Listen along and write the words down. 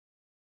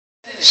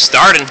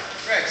Starting.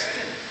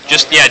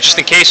 Just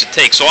in case it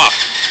takes off.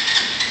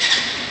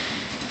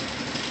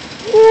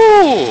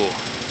 Ooh.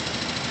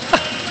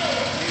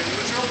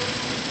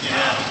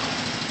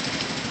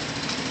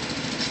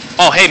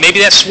 Oh, hey, maybe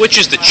that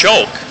switches the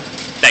choke.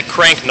 That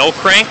crank, no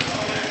crank.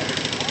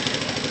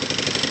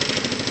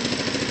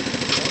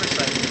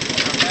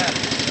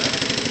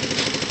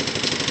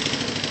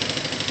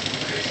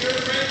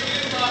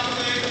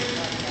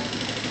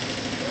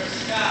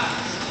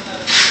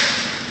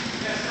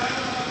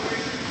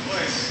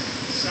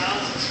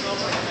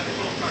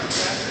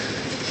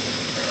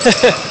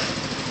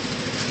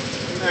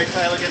 Alright,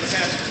 Tyler, get the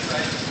passenger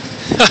side.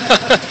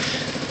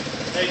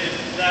 Hey, did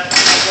that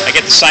I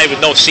get the side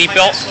with no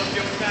seatbelt.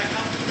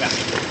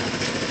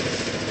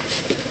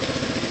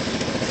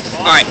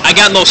 Alright, I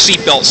got no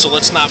seatbelt, so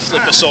let's not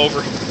flip us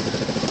over.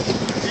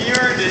 He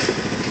earned it.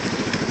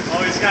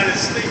 Oh, he's got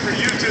his thing for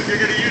YouTube. You're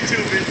going to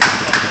YouTube it.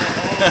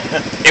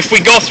 Oh. If we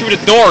go through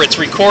the door, it's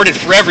recorded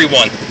for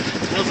everyone.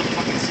 There's a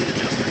fucking seat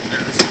adjuster. There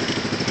it is.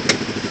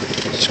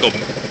 Let's go.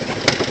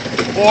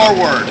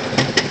 Forward.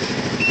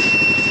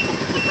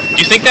 Do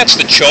you think that's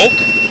the choke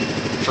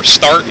for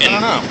start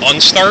and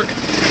unstart?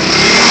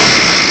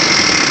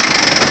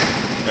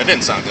 That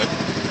didn't sound good.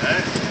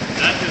 That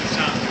didn't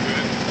sound too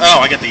good. Oh,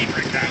 I got the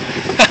e-brake now.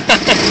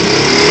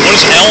 What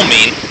does L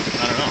mean?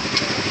 I don't know.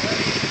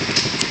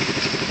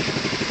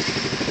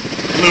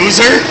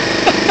 Loser?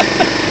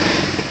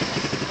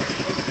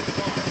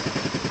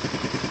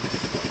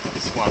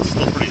 This one's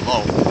still pretty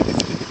low.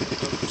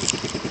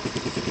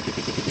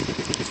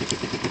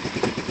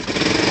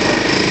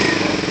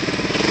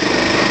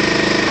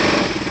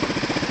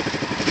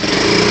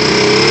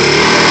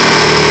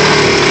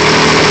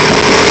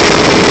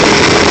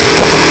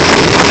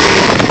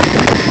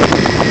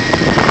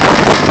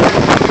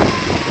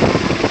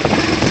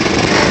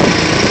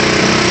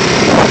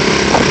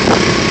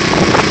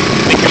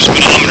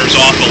 Speedometer's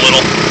off a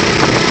little.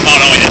 Oh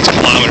no, wait, that's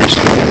kilometers.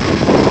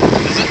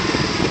 Is it?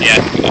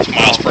 Yeah, it's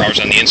miles per hour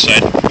on the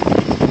inside.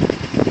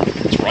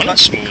 It's running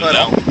smooth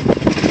though.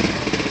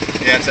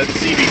 Yeah, it's at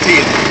CVT.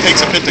 It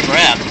takes a bit to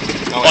grab.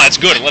 Oh, that's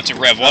good. It lets it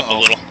rev up a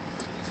little.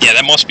 Yeah,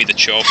 that must be the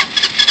choke.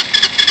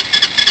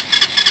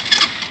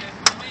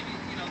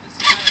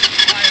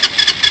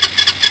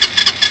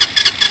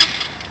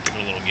 Give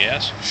it a little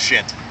gas.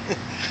 Shit.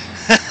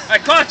 I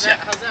caught you.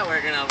 How's that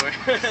working out?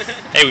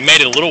 Hey, we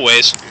made it a little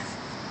ways.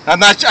 I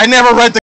never read the